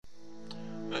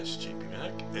It's JP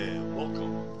Mac, and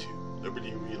welcome to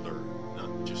Liberty Relearn,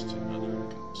 not just another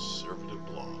conservative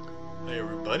blog. Hi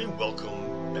everybody,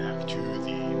 welcome back to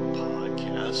the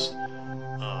podcast.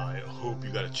 I hope you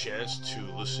got a chance to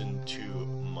listen to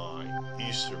my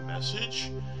Easter message,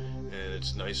 and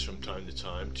it's nice from time to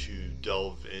time to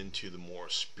delve into the more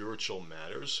spiritual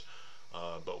matters.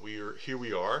 But here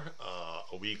we are,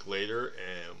 a week later,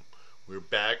 and we're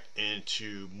back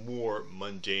into more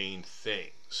mundane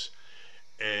things.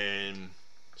 And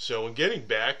so in getting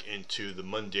back into the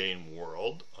mundane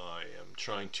world, I am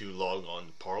trying to log on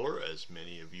to Parler, as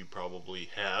many of you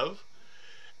probably have.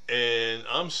 And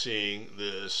I'm seeing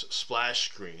this splash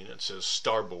screen that says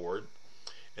Starboard,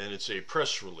 and it's a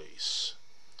press release.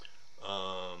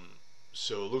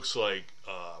 So it looks like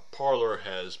Parler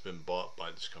has been bought by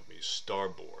this company,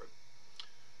 Starboard.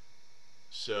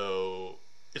 So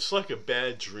it's like a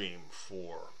bad dream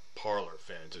for Parler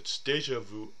fans. It's deja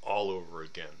vu all over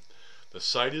again. The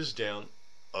site is down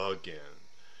again.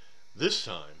 This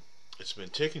time, it's been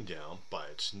taken down by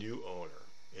its new owner.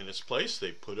 In its place,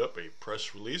 they put up a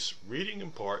press release reading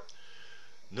in part,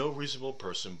 "No reasonable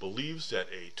person believes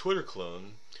that a Twitter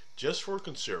clone just for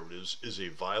conservatives is a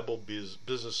viable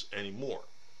business anymore.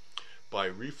 By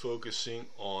refocusing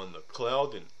on the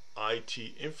cloud and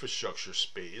IT infrastructure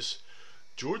space,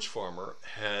 George Farmer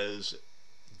has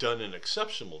done an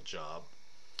exceptional job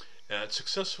at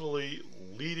successfully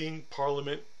leading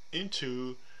Parliament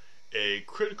into a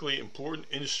critically important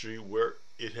industry where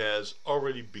it has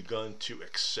already begun to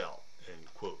excel."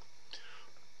 End quote.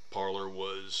 Parler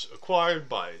was acquired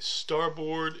by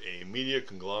Starboard, a media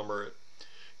conglomerate,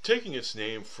 taking its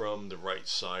name from the right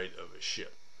side of a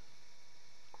ship.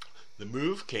 The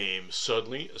move came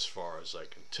suddenly, as far as I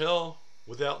can tell,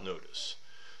 without notice.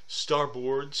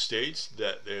 Starboard states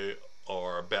that they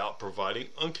are about providing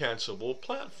uncancelable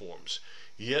platforms,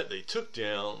 yet they took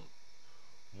down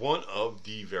one of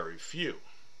the very few.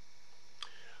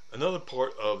 Another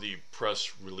part of the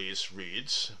press release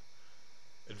reads,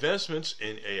 "Advancements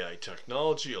in AI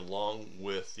technology along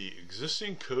with the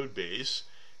existing code base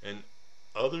and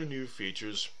other new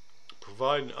features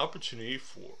provide an opportunity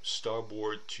for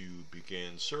Starboard to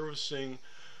begin servicing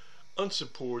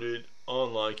unsupported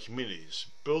online communities,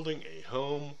 building a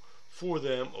home for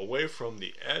them away from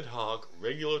the ad hoc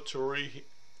regulatory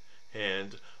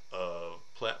hand of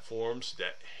platforms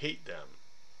that hate them."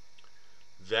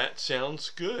 That sounds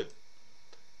good,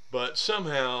 but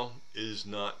somehow is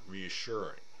not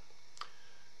reassuring.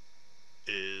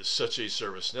 Is such a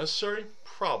service necessary?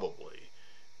 Probably.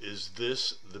 Is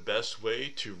this the best way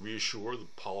to reassure the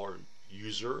Parler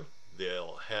user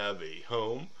they'll have a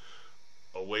home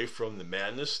away from the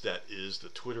madness that is the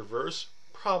Twitterverse?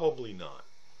 Probably not.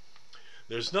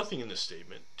 There's nothing in the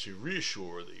statement to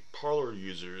reassure the Parler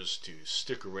users to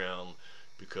stick around,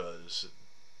 because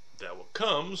that what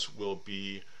comes will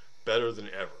be better than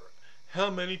ever. How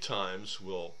many times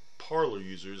will Parler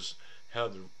users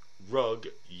have the rug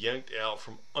yanked out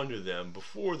from under them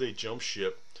before they jump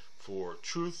ship for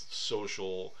Truth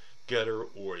Social, Getter,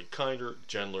 or a kinder,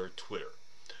 gentler Twitter?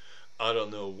 I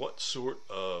don't know what sort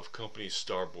of company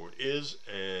Starboard is,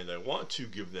 and I want to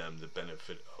give them the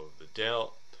benefit of the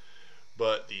doubt,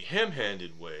 but the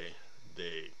ham-handed way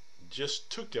they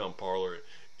just took down Parler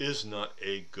is not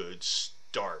a good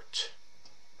start.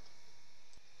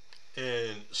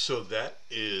 And so that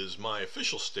is my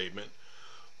official statement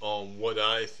on what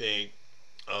I think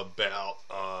about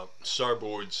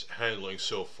Starboard's handling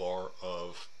so far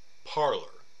of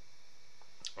Parler.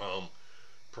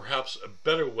 Perhaps a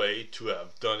better way to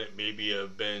have done it maybe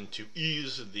have been to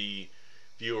ease the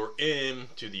viewer in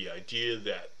to the idea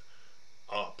that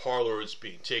Parler is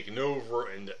being taken over,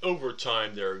 and that over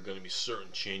time there are going to be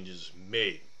certain changes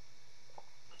made.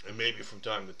 And maybe from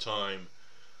time to time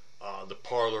the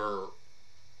Parler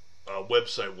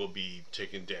website will be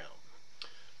taken down.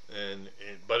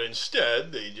 But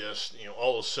instead they just,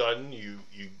 all of a sudden you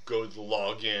go to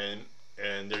login,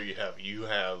 and there you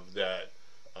have that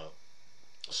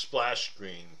splash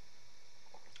screen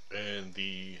and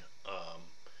the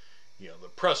the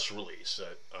press release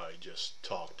that I just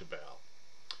talked about.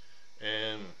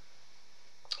 And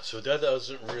so that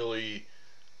doesn't really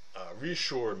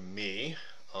reassure me.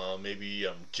 Maybe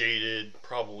I'm jaded,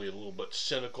 probably a little bit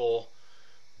cynical,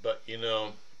 but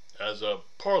as a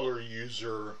Parler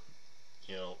user,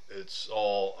 it's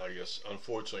all, I guess,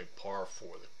 unfortunately par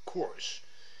for the course.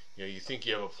 You think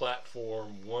you have a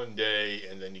platform one day,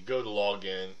 and then you go to log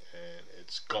in and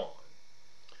it's gone.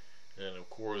 And of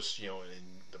course,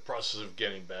 in the process of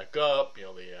getting back up,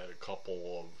 they had a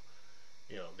couple of,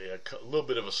 they had a little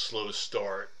bit of a slow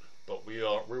start, but we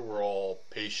were all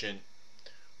patient.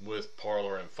 with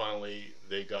Parler, and finally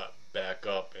they got back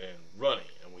up and running,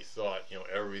 and we thought,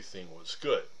 everything was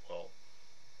good. Well,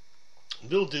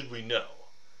 little did we know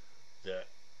that,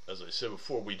 as I said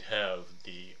before, we'd have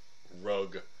the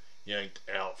rug yanked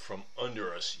out from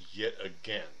under us yet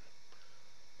again.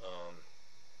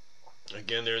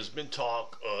 Again, there's been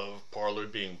talk of Parler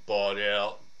being bought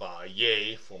out by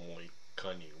Ye, formerly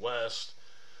Kanye West.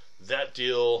 That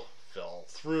deal fell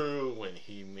through when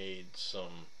he made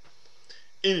some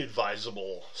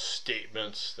inadvisable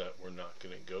statements that we're not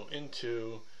going to go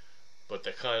into, but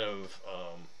that kind of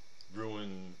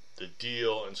ruined the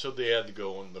deal, and so they had to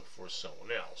go and look for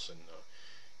someone else. And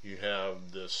you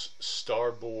have this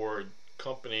Starboard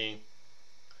company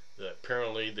that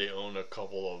apparently they own a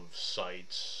couple of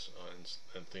sites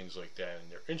and things like that, and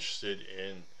they're interested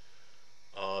in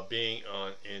being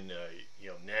in a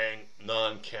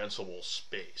non-cancelable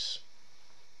space.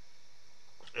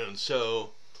 And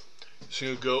so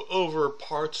going to go over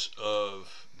parts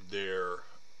of their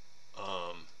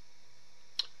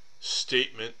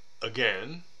statement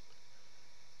again,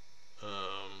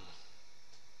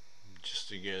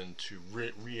 just again to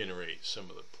reiterate some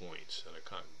of the points that I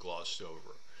kind of glossed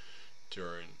over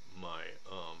during my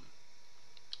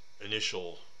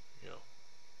initial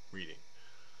reading.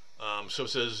 So it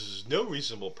says, no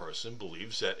reasonable person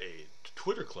believes that a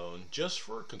Twitter clone just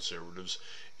for conservatives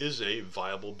is a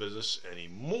viable business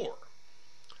anymore.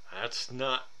 That's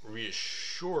not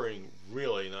reassuring,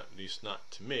 really, at least not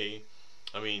to me.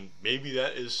 I mean, maybe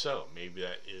that is so. Maybe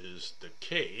that is the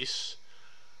case.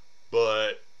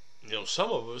 But,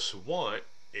 some of us want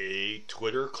a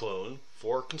Twitter clone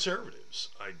for conservatives.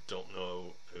 I don't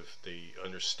know if they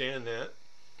understand that.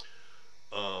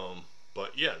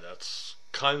 But yeah, that's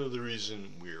kind of the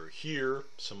reason we're here.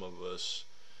 Some of us,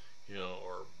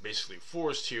 are basically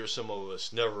forced here. Some of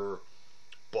us never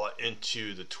bought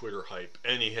into the Twitter hype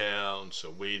anyhow, and so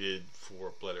waited for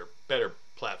a better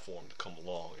platform to come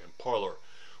along, and Parler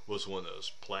was one of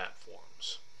those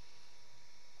platforms.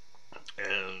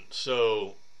 And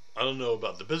so I don't know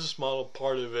about the business model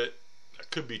part of it.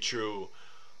 That could be true,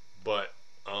 but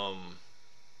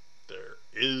there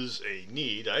is a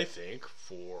need, I think,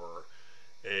 for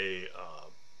a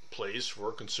place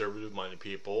for conservative-minded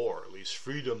people, or at least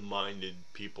freedom-minded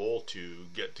people, to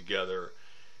get together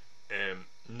and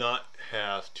not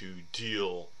have to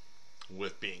deal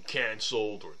with being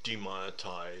canceled or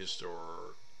demonetized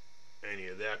or any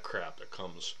of that crap that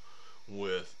comes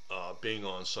with being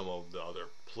on some of the other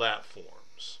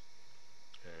platforms.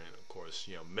 And of course,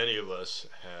 many of us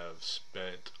have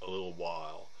spent a little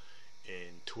while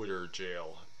in Twitter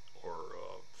jail or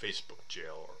Facebook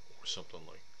jail or something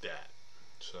like that.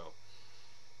 So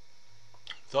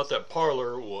thought that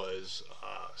Parler was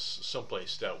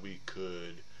someplace that we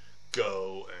could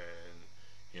go,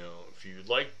 and if you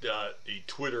like the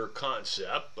Twitter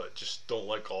concept but just don't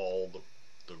like all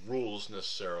the rules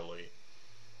necessarily,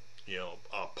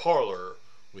 Parler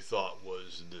we thought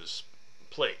was this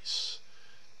place.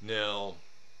 Now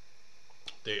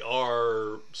they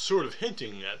are sort of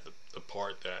hinting at the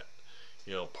part that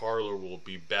Parler will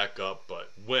be back up,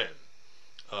 but when?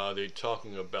 They're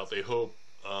talking about they hope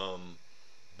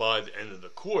by the end of the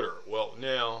quarter. Well,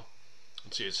 now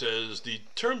let's see, it says the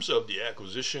terms of the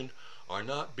acquisition are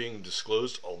not being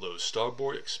disclosed, although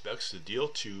Starboard expects the deal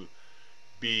to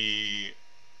be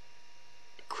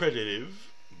accretive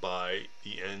by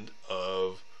the end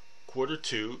of quarter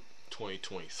 2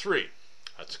 2023.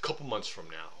 That's a couple months from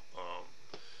now.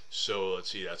 So let's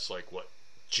see, that's like what,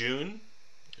 June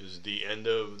is the end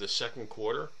of the second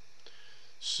quarter.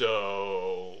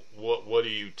 So what are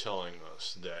you telling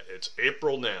us? That it's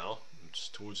April now, it's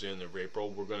towards the end of April,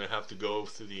 we're going to have to go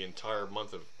through the entire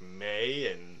month of May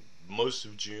and most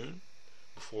of June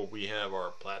before we have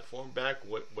our platform back?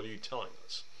 What are you telling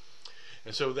us?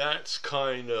 And so that's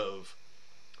kind of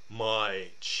my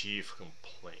chief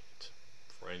complaint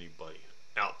for anybody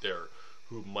out there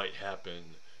who might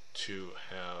happen to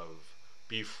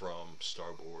be from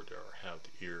Starboard or have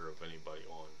the ear of anybody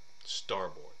on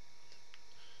Starboard.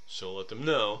 So let them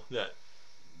know that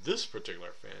this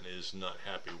particular fan is not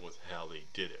happy with how they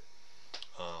did it.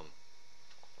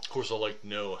 Of course, I'd like to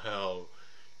know how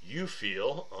you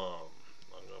feel.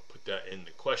 I'm going to put that in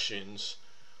the questions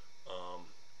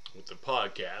with the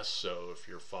podcast. So if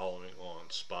you're following on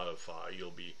Spotify,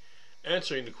 you'll be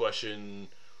answering the question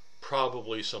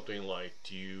probably something like,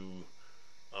 do you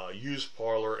use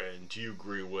Parler, and do you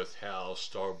agree with how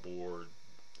Starboard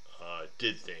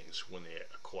did things when they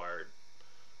acquired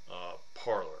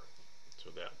Parler? So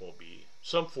that will be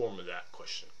some form of that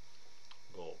question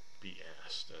will be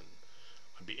asked, and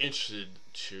I'd be interested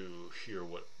to hear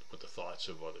what with the thoughts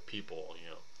of other people.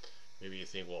 Maybe you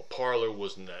think, well, Parler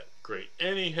wasn't that great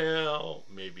anyhow.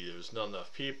 Maybe there's not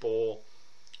enough people.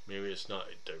 Maybe it's not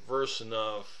diverse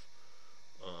enough.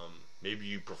 Maybe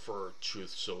you prefer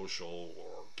Truth Social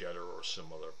or Getter or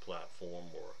some other platform.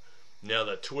 Or now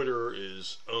that Twitter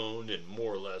is owned and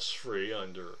more or less free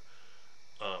under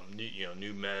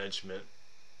new management,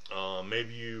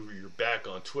 maybe you're back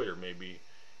on Twitter. Maybe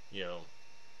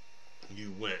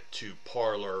you went to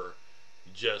Parler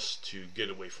just to get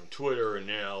away from Twitter, and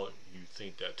now you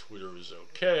think that Twitter is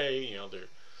okay. They're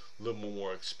a little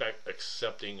more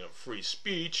accepting of free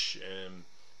speech, and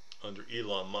under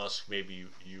Elon Musk, maybe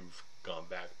you've gone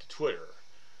back to Twitter.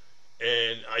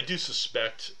 And I do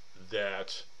suspect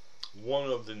that one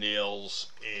of the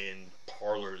nails in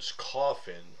Parler's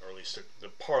coffin, or at least the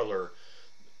Parler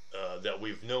that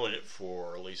we've known it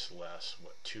for at least the last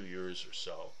 2 years or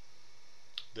so,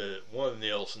 that one of the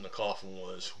nails in the coffin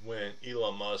was when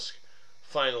Elon Musk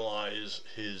finalized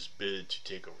his bid to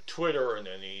take over Twitter, and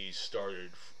then he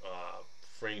started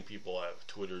freeing people out of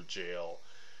Twitter jail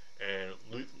and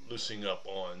loosening up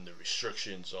on the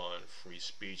restrictions on free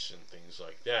speech and things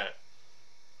like that.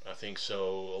 I think so.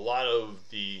 A lot of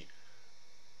the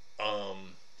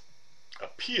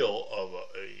appeal of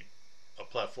a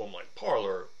platform like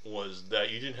Parler was that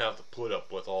you didn't have to put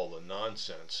up with all the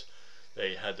nonsense that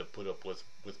you had to put up with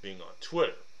being on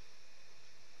Twitter.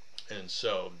 And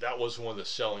so that was one of the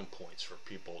selling points for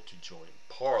people to join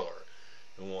Parler.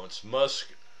 And once Musk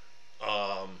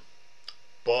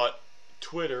bought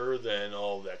Twitter, then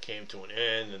all that came to an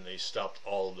end, and they stopped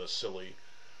all of the silly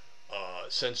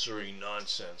censoring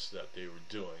nonsense that they were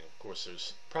doing. Of course,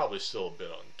 there's probably still a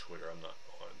bit on Twitter. I'm not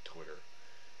on Twitter,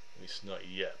 at least not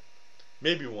yet.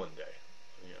 Maybe one day,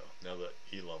 now that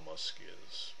Elon Musk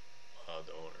is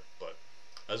the owner. But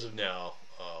as of now,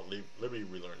 Liberty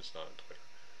Relearn is not on Twitter.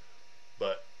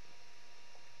 But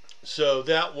so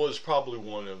that was probably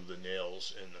one of the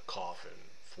nails in the coffin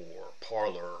for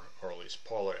Parler, or at least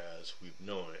Parler as we've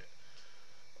known it.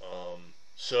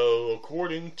 So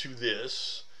according to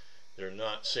this, they're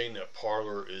not saying that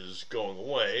Parler is going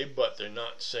away, but they're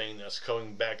not saying that's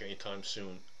coming back anytime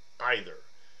soon either.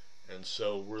 And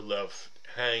so we're left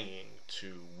hanging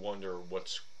to wonder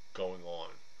what's going on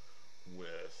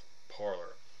with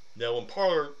Parler. Now, when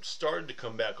Parler started to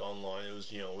come back online, it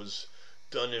was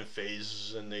done in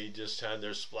phases, and they just had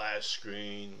their splash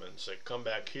screen and said, come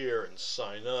back here and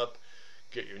sign up,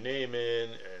 get your name in,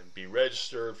 and be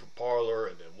registered for Parler,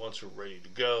 and then once we're ready to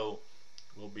go,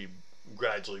 we'll be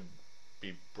gradually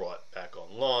be brought back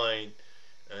online.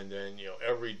 And then,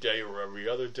 every day or every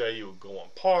other day, you would go on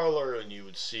Parler, and you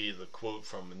would see the quote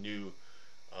from a new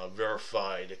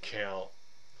verified account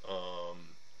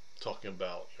talking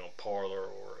about, Parler,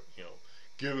 or,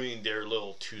 giving their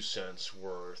little 2 cents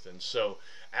worth. And so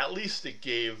at least it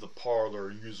gave the Parler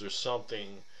user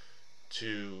something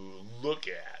to look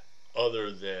at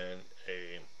other than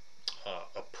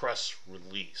a press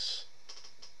release.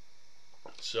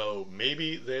 So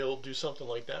maybe they'll do something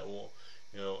like that. Well,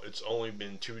 it's only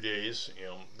been 2 days.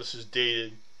 This is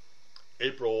dated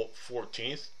April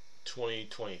 14th,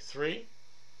 2023.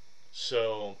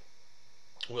 So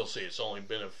we'll see. It's only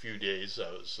been a few days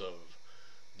as of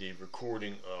the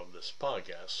recording of this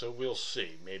podcast. So we'll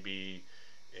see. Maybe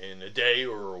in a day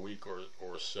or a week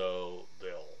or so,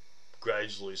 they'll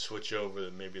gradually switch over,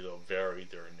 and maybe they'll vary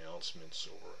their announcements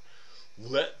or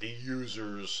let the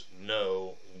users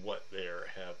know what they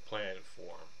have planned for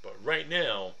them. But right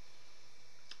now,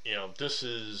 this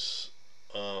is,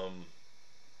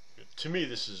 to me,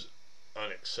 this is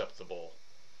unacceptable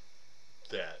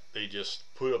that they just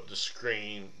put up the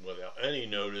screen without any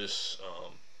notice.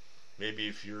 Maybe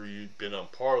if you've been on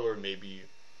Parler,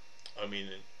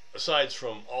 aside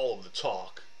from all of the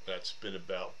talk that's been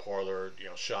about Parler,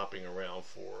 shopping around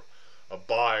for a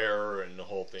buyer and the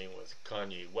whole thing with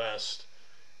Kanye West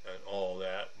and all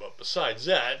that. But besides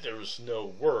that, there was no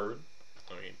word.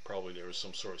 Probably there was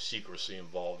some sort of secrecy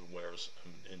involved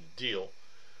in the deal.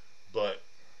 But,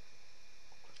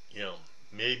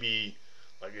 maybe,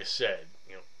 like I said,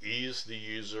 ease the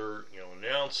user,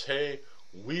 announce, hey,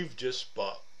 we've just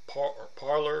bought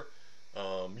Parler.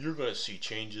 You're going to see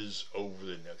changes over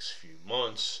the next few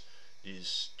months.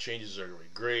 These changes are going to be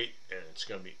great, and it's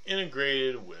going to be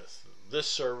integrated with this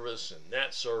service and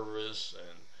that service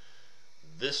and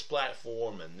this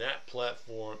platform and that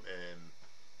platform, and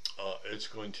it's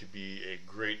going to be a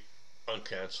great,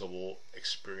 uncancelable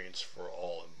experience for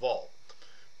all involved.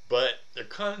 But they're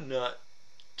kind of not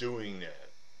doing that.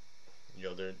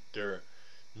 They're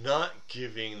not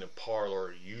giving the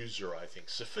Parler user, I think,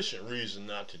 sufficient reason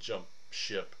not to jump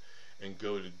ship and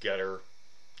go to Getter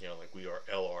like we are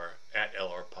LR at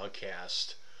LR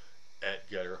Podcast at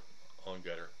Getter on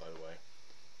Getter, by the way.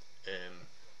 And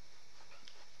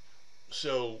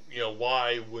so,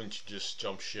 why wouldn't you just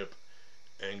jump ship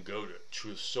and go to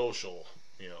Truth Social?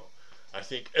 I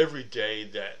think every day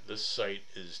that this site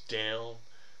is down,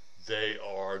 they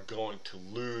are going to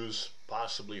lose,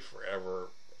 possibly forever,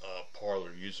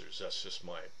 Parler users. That's just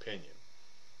my opinion.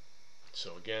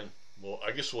 So again, well,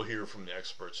 I guess we'll hear from the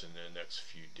experts in the next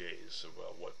few days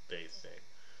about what they think.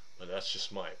 But that's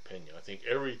just my opinion. I think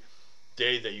every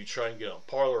day that you try and get on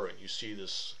Parler and you see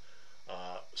this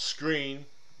screen,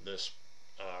 this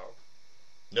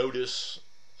notice,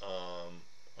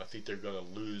 I think they're going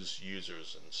to lose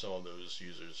users, and some of those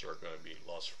users are going to be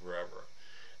lost forever.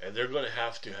 And they're going to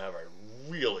have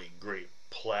a really great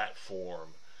platform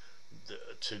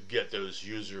to get those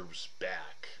users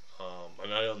back.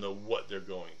 And I don't know what they're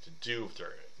going to do, if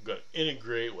they're going to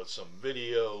integrate with some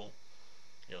video,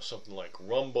 something like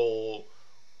Rumble,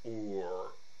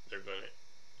 or they're going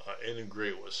to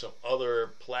integrate with some other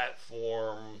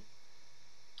platform,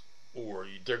 or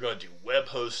they're going to do web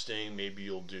hosting. Maybe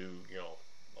you'll do,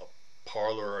 a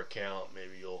Parler account.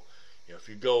 Maybe you'll, if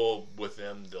you go with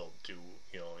them, they'll do,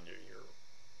 and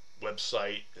your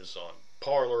website is on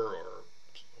Parler or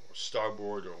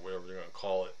Starboard or whatever they're going to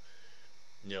call it.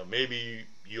 Maybe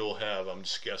you'll have, I'm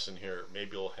just guessing here,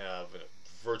 maybe you'll have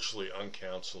a virtually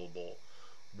uncancelable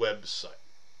website.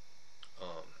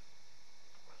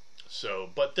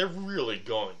 But they're really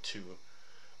going to,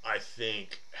 I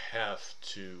think, have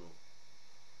to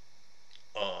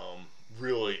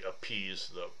really appease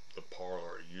the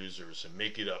Parler users and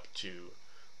make it up to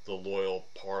the loyal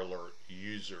Parler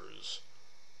users,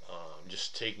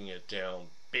 just taking it down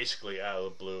basically out of the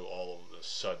blue all of a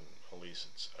sudden. At least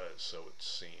it's so it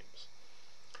seems.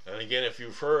 And again, if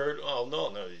you've heard,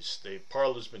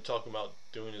 Parler's been talking about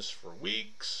doing this for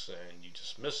weeks, and you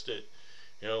just missed it,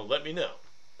 let me know.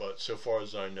 But so far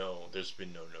as I know, there's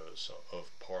been no notice of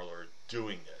Parler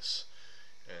doing this.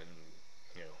 And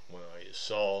when I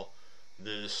saw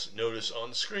this notice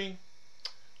on the screen,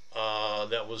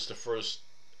 that was the first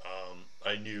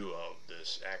I knew of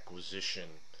this acquisition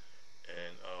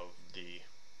and of the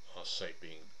site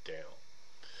being down.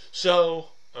 So,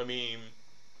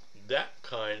 that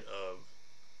kind of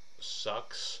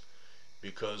sucks,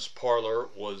 because Parler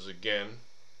was, again,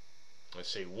 I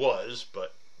say was,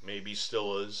 but maybe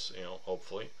still is,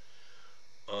 hopefully,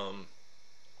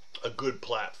 a good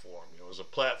platform. It was a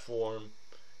platform,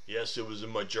 yes, it was a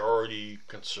majority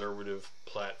conservative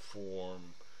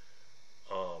platform,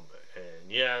 and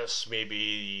yes,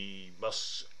 maybe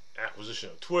Musk's acquisition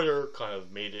of Twitter kind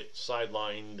of made it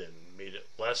sidelined and made it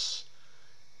less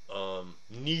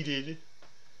needed,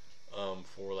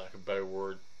 for lack of a better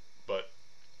word. But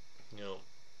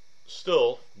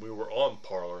still, we were on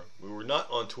Parler. We were not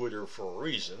on Twitter for a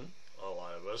reason, a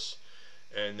lot of us,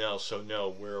 and now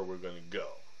where are we going to go?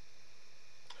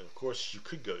 And of course, you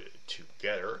could go to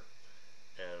Getter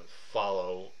and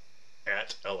follow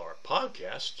at LR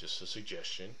Podcast, just a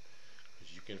suggestion,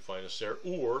 because you can find us there,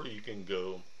 or you can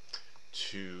go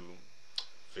to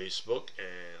Facebook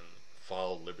and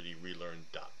follow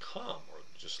libertyrelearned.com, or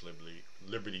just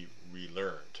Liberty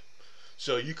Relearned.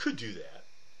 So you could do that.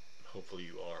 Hopefully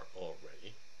you are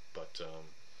already. But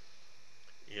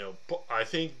I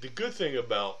think the good thing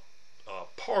about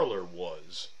Parler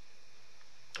was,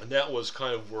 and that was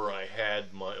kind of where I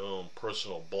had my own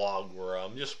personal blog, where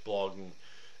I'm just blogging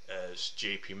as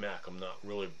JP Mac. I'm not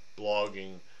really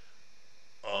blogging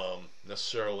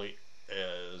necessarily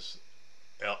as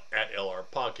at LR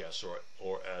Podcast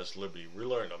or as Liberty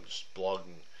Relearned. I'm just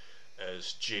blogging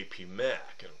as JP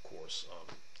Mac, and of course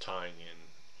tying in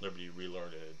Liberty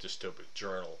Relearned in a dystopic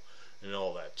journal and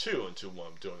all that too into what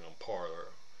I'm doing on Parler.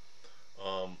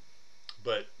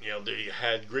 But they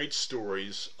had great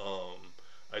stories.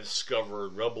 I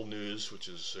discovered Rebel News, which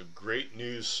is a great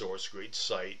news source, great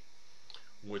site,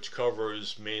 which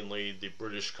covers mainly the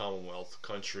British Commonwealth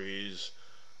countries,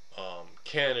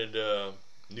 Canada,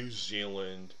 New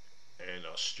Zealand, and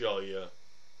Australia.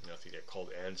 I think they're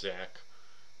called ANZAC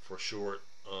for short.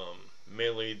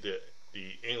 Mainly the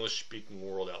English-speaking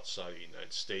world outside the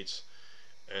United States.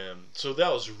 And so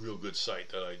that was a real good site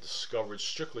that I discovered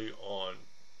strictly on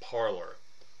Parler.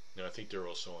 And I think they're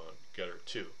also on Getter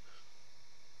too.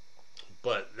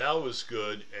 But that was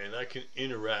good, and I can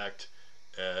interact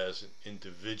as an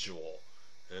individual.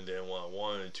 And then when I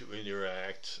wanted to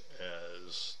interact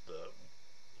as the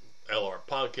LR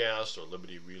Podcast or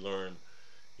Liberty Relearn,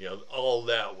 all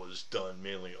that was done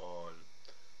mainly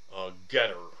on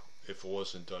Getter, if it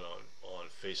wasn't done on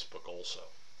Facebook also.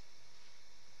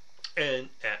 And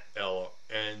at LR,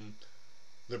 and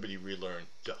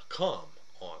libertyrelearn.com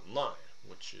online,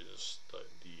 which is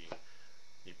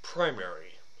the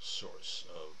primary source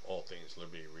of all things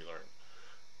Liberty Relearn.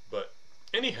 But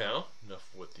anyhow, enough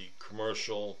with the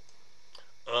commercial.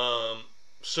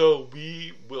 So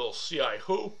we will see. I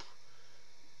hope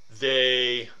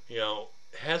they,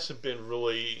 hasn't been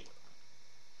really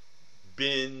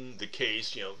been the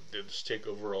case. This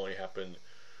takeover only happened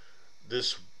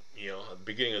this, at the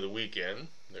beginning of the weekend,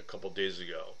 a couple days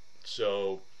ago.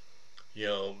 So,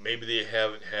 maybe they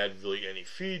haven't had really any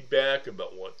feedback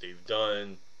about what they've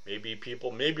done. Maybe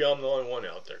I'm the only one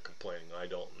out there complaining. I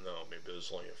don't know. Maybe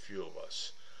there's only a few of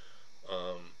us.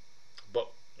 But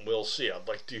we'll see. I'd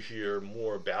like to hear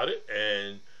more about it,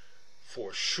 and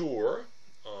for sure,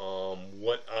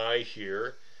 what I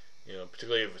hear,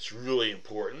 particularly if it's really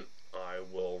important, I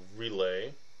will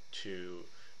relay to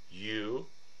you.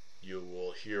 You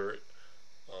will hear it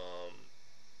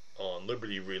on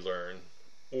Liberty Relearn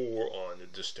or on the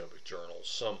Dystopic Journal,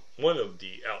 one of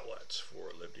the outlets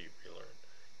for Liberty Relearn.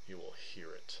 You will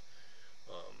hear it.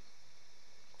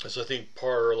 So I think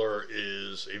Parler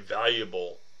is a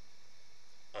valuable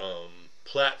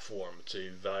platform. It's a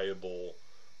valuable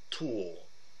tool,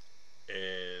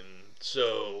 and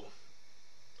so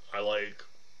I like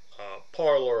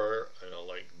Parler, and I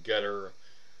like Getter,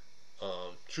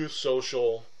 Truth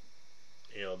Social.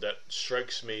 That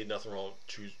strikes me, nothing wrong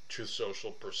with Truth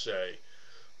Social per se,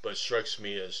 but it strikes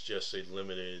me as just a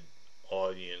limited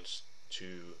audience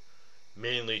to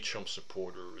mainly Trump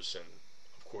supporters. And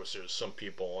of course there's some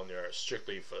people on there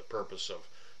strictly for the purpose of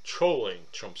trolling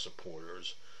Trump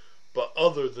supporters. But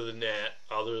other than that,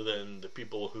 other than the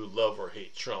people who love or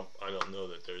hate Trump, I don't know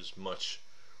that there's much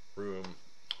room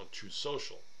on Truth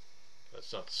Social.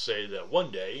 That's not to say that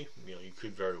one day, you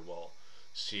could very well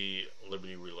see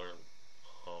Liberty Relearn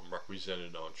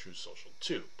represented on Truth Social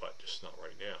too, but just not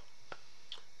right now.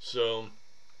 So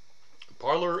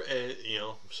Parler, and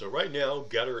so right now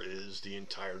Getter is the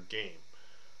entire game.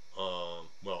 I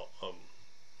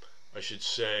should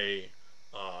say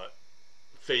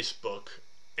Facebook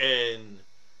and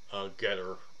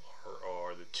Getter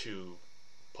are the two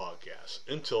podcasts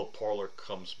until Parler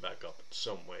comes back up in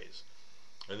some ways.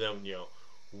 And then,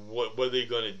 what are they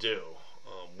going to do?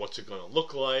 What's it going to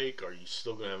look like? Are you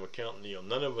still going to have an account?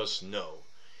 None of us know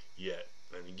yet.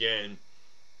 And again,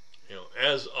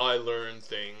 as I learn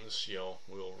things,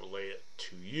 we'll relay it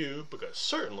to you, because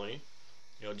certainly,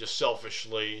 just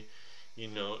selfishly,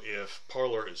 if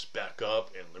Parler is back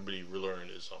up and Liberty Relearn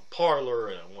is on Parler,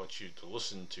 and I want you to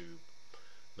listen to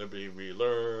Liberty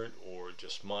Relearn or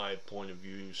just my point of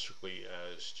view strictly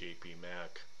as JP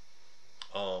Mac,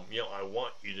 I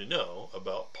want you to know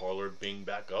about Parler being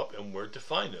back up and where to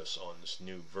find us on this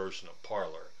new version of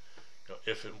Parler,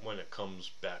 if and when it comes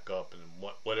back up and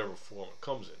whatever form it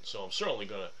comes in. So I'm certainly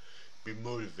going to be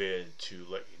motivated to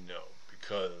let you know,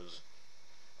 because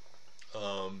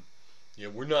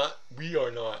we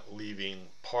are not leaving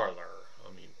Parler.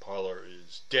 I mean, Parler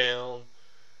is down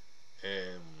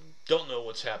and don't know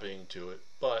what's happening to it,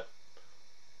 but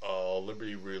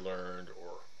Liberty Relearned,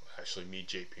 or actually me,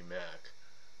 JP Mac,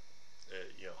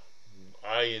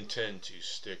 I intend to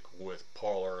stick with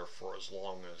Parler for as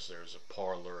long as there's a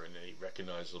Parler in a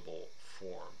recognizable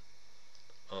form.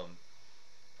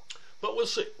 But we'll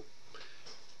see.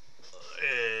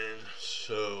 And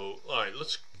so, alright,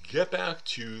 let's get back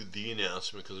to the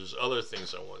announcement, because there's other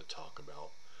things I want to talk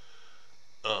about.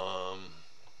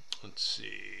 Let's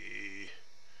see.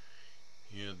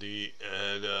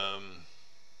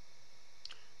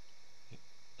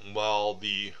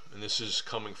 And this is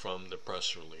coming from the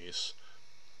press release,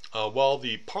 while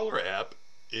the Parler app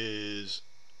is,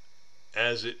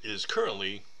 as it is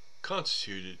currently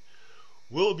constituted,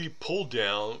 will be pulled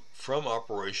down from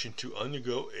operation to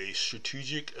undergo a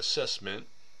strategic assessment.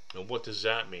 And what does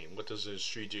that mean? What does a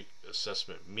strategic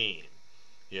assessment mean?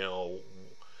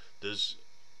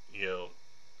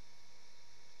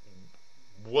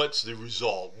 What's the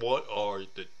result? What are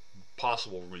the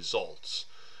possible results?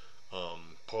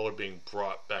 Parler being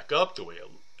brought back up the way it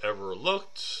ever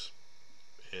looked,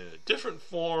 in a different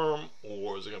form,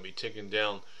 or is it going to be taken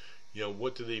down?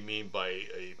 What do they mean by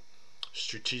a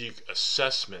strategic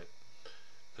assessment?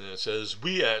 And it says,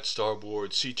 we at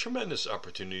Starboard see tremendous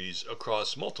opportunities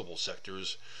across multiple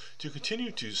sectors to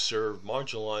continue to serve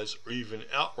marginalized or even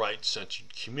outright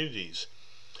censored communities,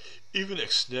 even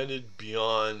extended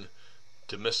beyond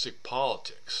domestic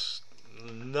politics.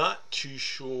 Not too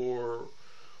sure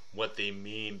what they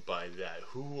mean by that.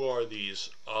 Who are these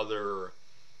other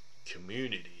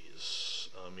communities?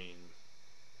 I mean,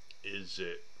 is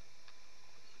it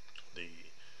the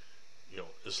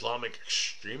Islamic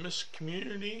extremist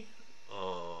community?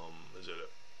 Is it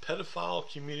a pedophile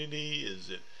community? Is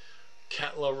it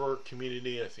cat lover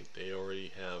community? I think they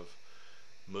already have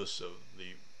most of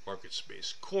the market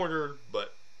space cornered,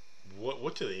 but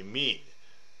what do they mean?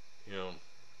 You know,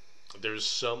 there's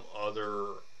some other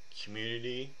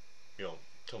community, you know,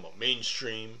 talking about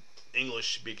mainstream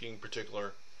English speaking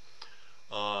particular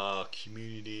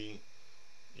community.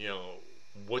 You know,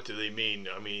 what do they mean?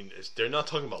 I mean, they're not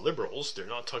talking about liberals, they're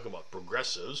not talking about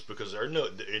progressives, because they're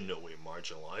in no way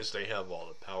marginalized. They have all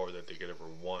the power that they could ever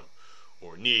want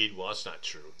or need. Well, that's not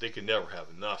true. They can never have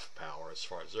enough power as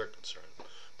far as they're concerned.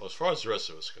 But as far as the rest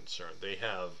of us are concerned, they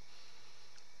have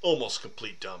almost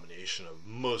complete domination of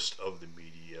most of the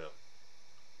media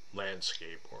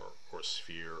landscape or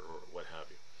sphere or what have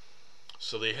you.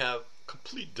 So they have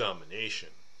complete domination.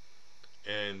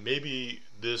 And maybe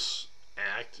this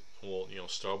act will, you know,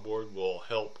 Starboard will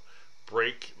help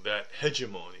break that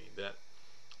hegemony that,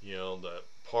 you know, the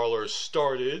Parler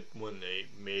started when they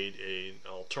made an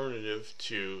alternative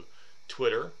to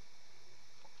Twitter,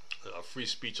 a free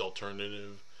speech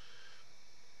alternative.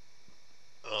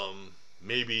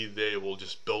 Maybe they will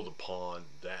just build upon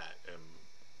that, and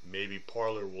maybe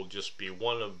Parler will just be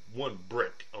one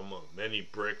brick among many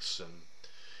bricks, and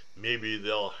maybe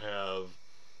they'll have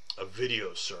a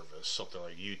video service, something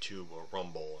like YouTube or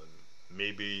Rumble, and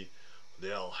maybe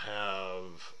they'll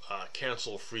have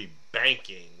cancel-free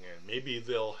banking, and maybe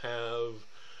they'll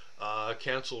have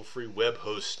cancel-free web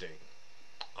hosting.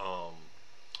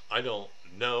 I don't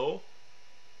know,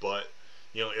 but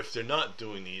you know, if they're not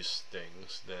doing these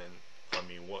things, then I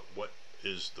mean, what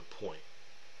is the point?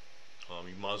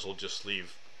 You might as well just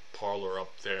leave Parler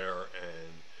up there,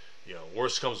 and you know,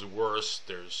 worst comes to worst,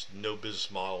 there's no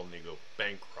business model and they go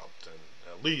bankrupt, and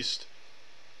at least,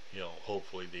 you know,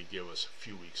 hopefully they give us a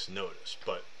few weeks notice.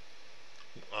 But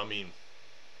I mean,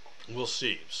 we'll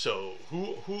see. So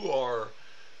who are,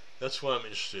 that's what I'm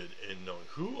interested in knowing,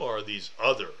 who are these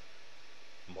other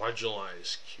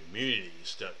marginalized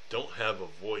communities that don't have a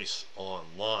voice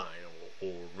online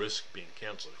or risk being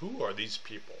canceled? Who are these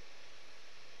people?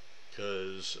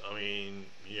 Because I mean,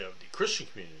 you have the Christian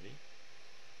community,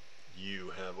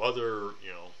 you have other,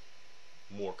 you know,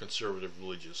 more conservative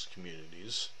religious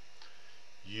communities,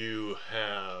 you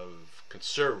have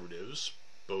conservatives,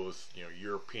 both, you know,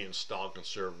 European style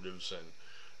conservatives and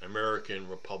American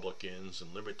Republicans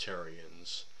and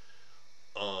libertarians.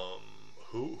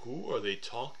 Who are they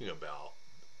talking about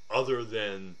other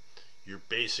than your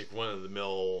basic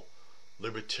run-of-the-mill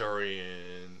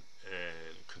libertarian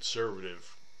and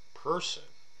conservative person?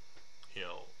 You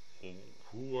know,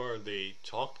 who are they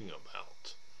talking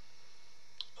about?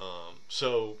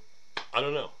 So I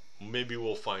don't know. Maybe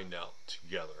we'll find out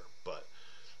together. But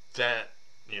that,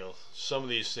 you know, some of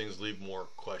these things leave more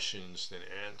questions than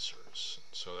answers.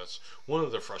 So that's one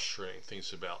of the frustrating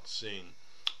things about seeing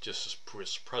just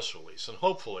this press release. And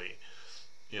hopefully,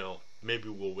 you know, maybe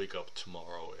we'll wake up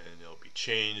tomorrow and it'll be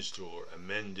changed or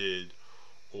amended,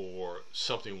 or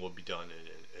something will be done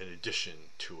in addition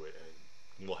to it,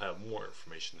 and we'll have more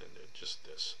information than just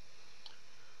this.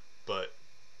 But,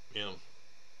 you know,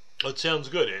 it sounds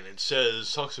good, and it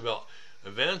talks about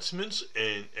advancements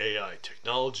in AI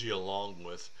technology along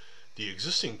with the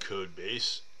existing code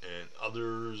base and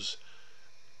other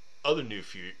new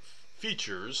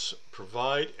features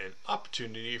provide an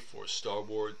opportunity for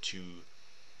Starboard to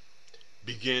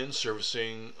begin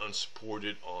servicing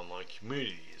unsupported online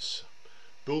communities,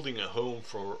 building a home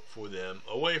for them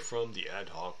away from the ad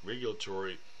hoc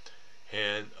regulatory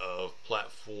hand of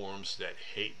platforms that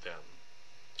hate them.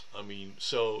 I mean,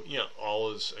 so, you know,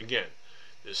 all is, again,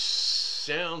 this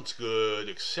sounds good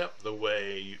except the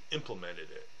way you implemented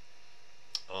it.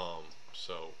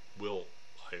 So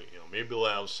maybe we'll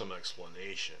have some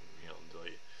explanation. You know,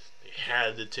 they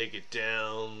had to take it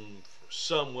down for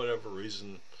some whatever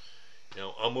reason. You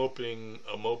know, I'm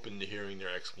open to hearing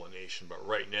their explanation, but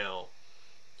right now,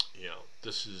 you know,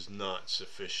 this is not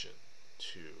sufficient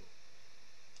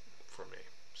for me.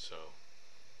 So,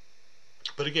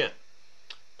 but again,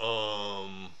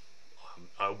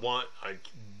 I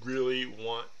really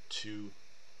want to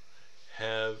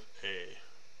have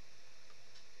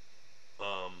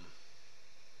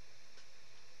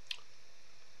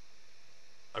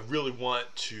I really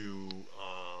want to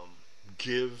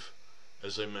give,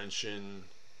 as I mentioned,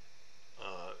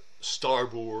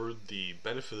 Starboard the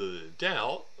benefit of the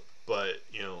doubt. But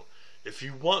you know, if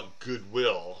you want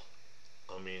goodwill,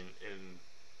 I mean,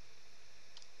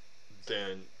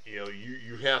 then you know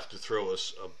you have to throw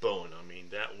us a bone. I mean,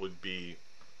 that would be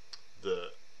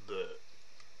the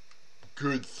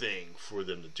good thing for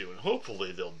them to do, and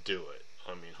hopefully they'll do it.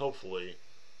 I mean, hopefully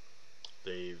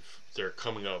they're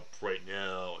coming up right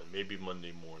now, and maybe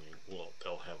Monday morning, well,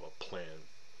 they'll have a plan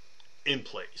in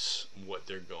place what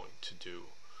they're going to do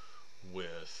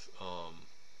with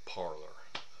Parler,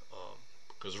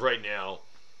 because right now,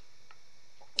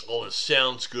 all this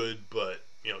sounds good, but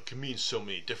it can mean so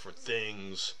many different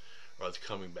things. Are they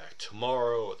coming back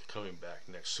tomorrow? Are they coming back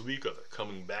next week? Are they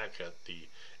coming back at the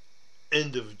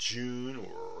end of June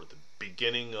or the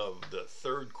beginning of the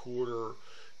third quarter?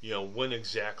 When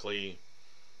exactly?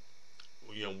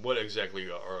 What exactly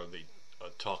are they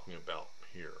talking about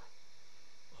here?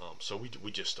 So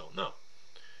we just don't know.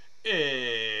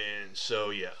 And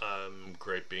so yeah, I'm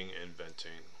griping and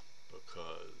venting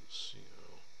because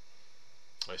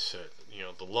I said,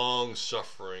 the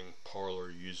long-suffering Parler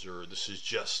user, this is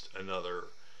just another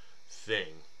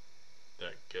thing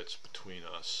that gets between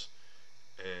us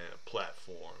and a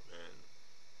platform.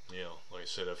 And, like I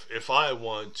said, if I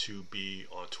wanted to be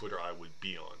on Twitter, I would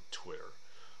be on Twitter.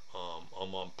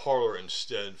 I'm on Parler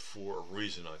instead for a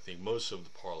reason. I think most of the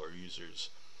Parler users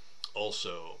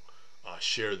also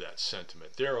share that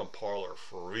sentiment. They're on Parler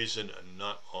for a reason and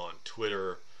not on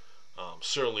Twitter.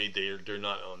 Certainly they're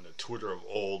not on the Twitter of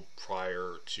old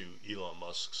prior to Elon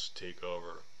Musk's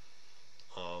takeover.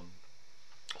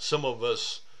 Some of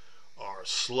us are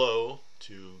slow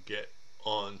to get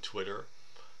on Twitter.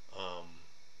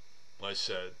 I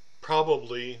said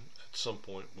probably at some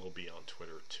point we'll be on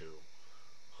Twitter too.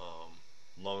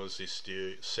 As long as they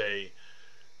say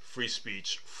free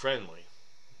speech friendly.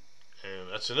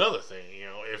 And that's another thing,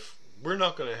 if we're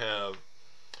not going to have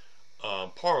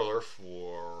Parler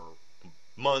for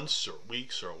months or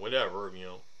weeks or whatever,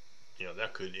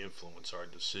 that could influence our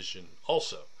decision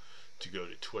also to go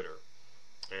to Twitter.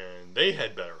 And they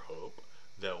had better hope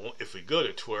that if we go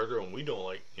to Twitter and we don't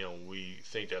like, we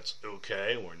think that's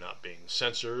okay and we're not being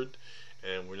censored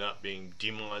and we're not being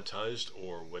demonetized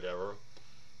or whatever,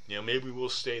 maybe we'll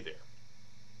stay there.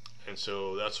 And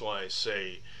so that's why I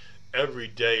say every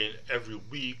day and every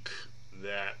week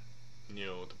that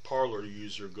the Parler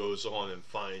user goes on and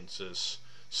finds this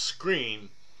screen,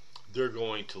 they're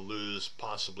going to lose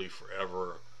possibly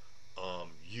forever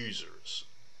users,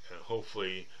 and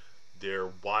hopefully they're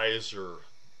wiser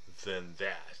than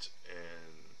that.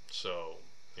 And so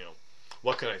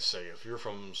what can I say? If you're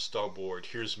from Starboard,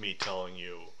 here's me telling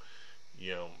you,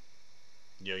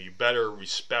 you better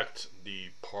respect the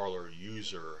Parler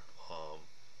user,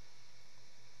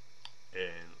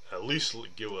 and at least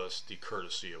give us the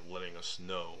courtesy of letting us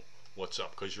know what's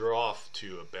up, because you're off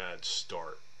to a bad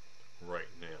start right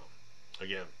now.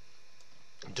 Again,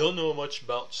 don't know much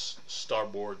about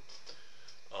Starboard.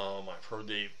 I've heard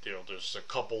there's a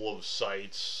couple of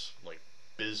sites like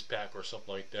BizPack or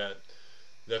something like that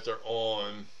they're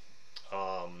on.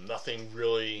 Nothing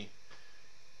really,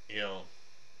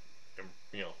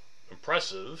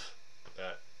 impressive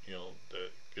that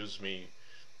that gives me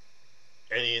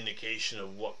any indication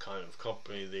of what kind of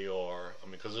company they are. I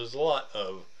mean, because there's a lot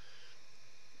of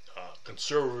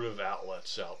conservative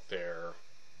outlets out there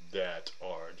that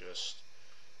are just,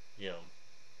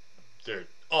 they're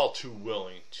all too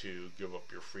willing to give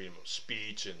up your freedom of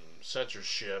speech and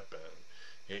censorship.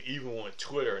 And even with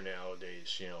Twitter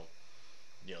nowadays,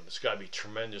 there's got to be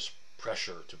tremendous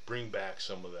pressure to bring back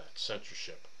some of that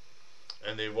censorship.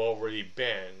 And they've already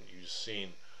banned, you've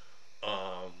seen,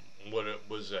 what it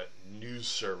was, that news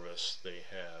service they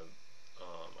have,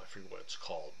 I forget what it's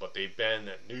called, but they banned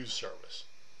that news service.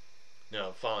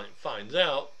 Now finds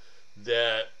out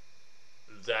that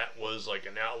was like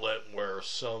an outlet where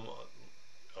some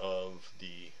of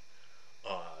the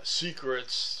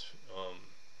secrets,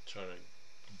 trying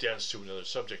to dance to another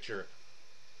subject here,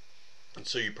 and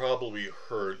so you probably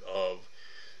heard of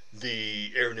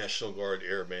the Air National Guard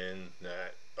airmen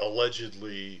that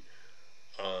allegedly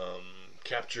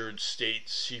captured state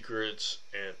secrets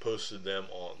and posted them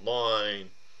online.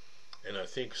 And I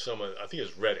think it's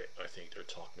Reddit. I think they're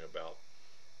talking about.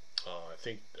 I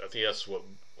think that's what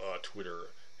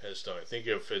Twitter has done. I think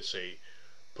if it's a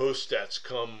post that's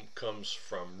comes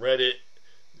from Reddit,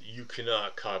 you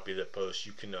cannot copy that post.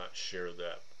 You cannot share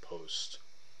that post.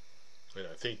 And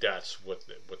I think that's what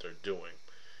they're doing.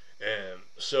 And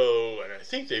I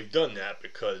think they've done that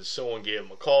because someone gave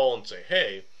them a call and say,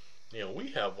 hey,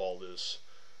 we have all this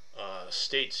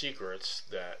state secrets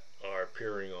that are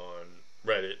appearing on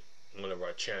Reddit, one of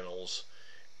our channels,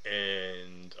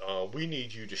 and we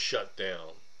need you to shut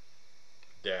down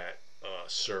that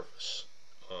service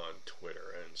on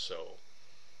Twitter. And so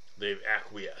they've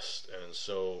acquiesced, and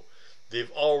so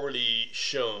they've already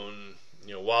shown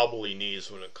wobbly knees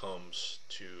when it comes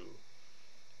to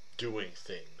doing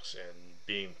things and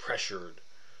being pressured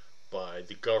by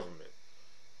the government.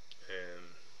 And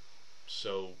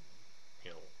so,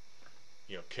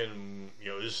 you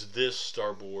know, is this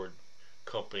Starboard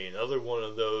company another one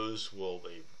of those? Will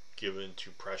they give in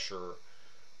to pressure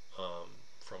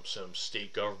from some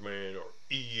state government or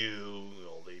EU?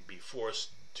 Will they be forced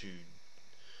to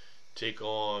take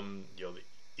on, the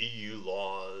EU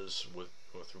laws with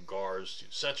regards to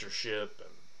censorship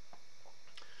and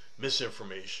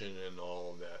misinformation and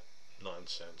all of that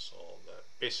nonsense, all of that,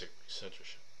 basically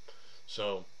censorship.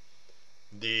 So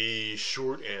the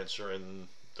short answer, and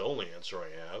the only answer I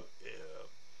have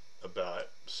about it,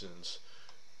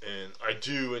 and I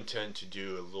do intend to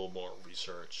do a little more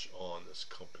research on this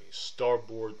company,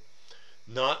 Starboard.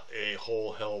 Not a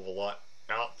whole hell of a lot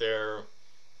out there.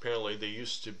 Apparently they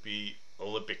used to be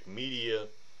Olympic Media,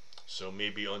 so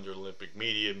maybe under Olympic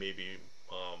Media, maybe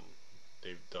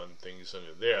they've done things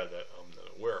under there that I'm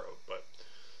not aware of. But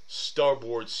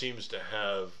Starboard seems to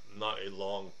have not a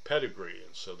long pedigree,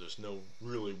 and so there's no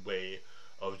really way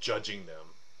of judging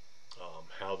them,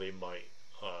 how they might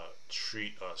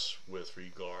treat us with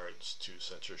regards to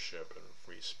censorship and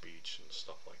free speech and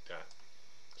stuff like that.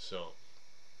 So,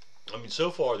 I mean, so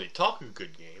far they talk a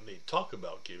good game. They talk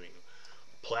about giving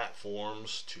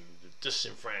platforms to the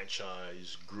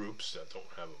disenfranchised groups that don't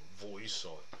have a voice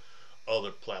on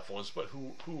other platforms. But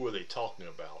who are they talking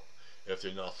about if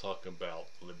they're not talking about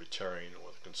the libertarian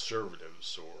or the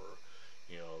conservatives, or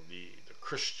the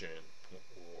Christian,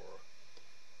 or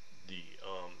the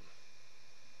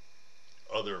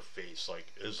other faiths like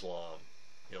Islam?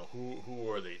 Who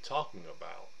are they talking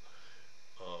about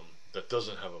that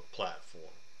doesn't have a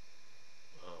platform?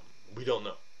 We don't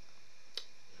know.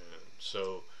 And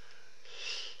so,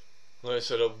 like I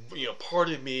said, part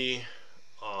of me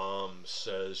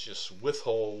says just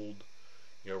withhold,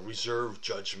 reserve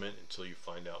judgment until you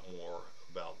find out more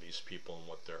about these people and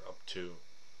what they're up to.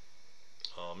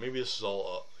 Maybe this is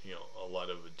all a lot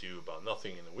of ado about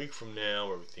nothing. In a week from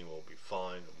now, everything will be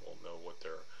fine and we'll know what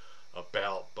they're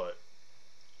about. But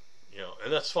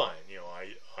and that's fine.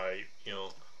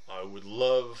 I would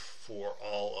love for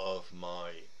all of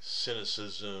my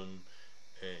cynicism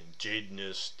and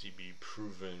jadedness to be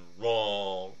proven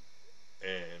wrong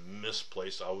and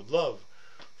misplaced. I would love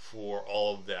for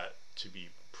all of that to be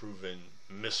proven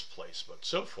misplaced. But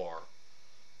so far,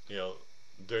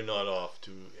 they're not off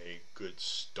to a good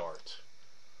start.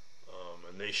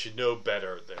 And they should know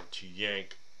better than to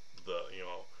yank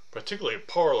particularly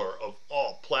Parler of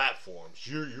all platforms.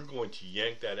 You're going to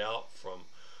yank that out from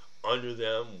under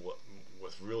them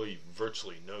with really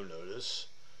virtually no notice.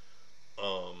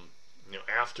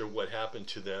 After what happened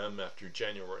to them after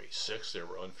January 6th, they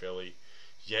were unfairly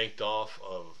yanked off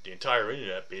of the entire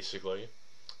internet, basically,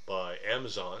 by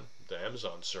Amazon, the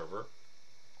Amazon server.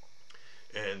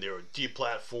 And they were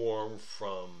deplatformed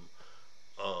from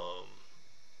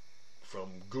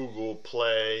Google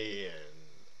Play and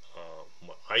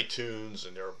iTunes,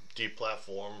 and they're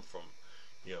deplatformed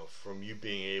from you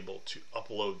being able to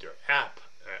upload their app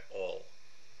at all.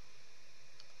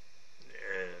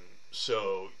 And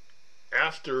so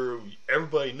after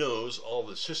everybody knows all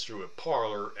this history with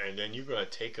Parler, and then you're going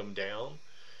to take them down,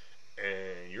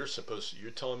 and you're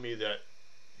telling me that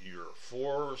you're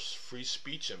for free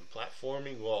speech and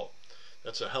platforming? Well,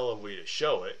 that's a hell of a way to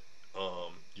show it.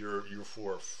 You're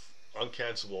for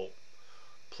uncancelable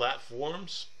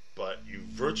platforms, but you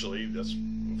virtually, that's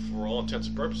for all intents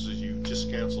and purposes, you just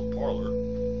canceled Parler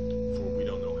for we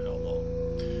don't know how long.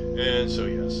 And so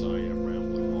yes, I am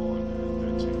rambling on and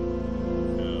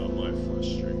venting my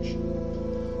frustration.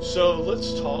 So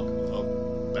let's talk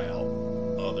about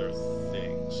other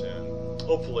things, and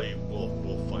hopefully we'll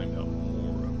find out more.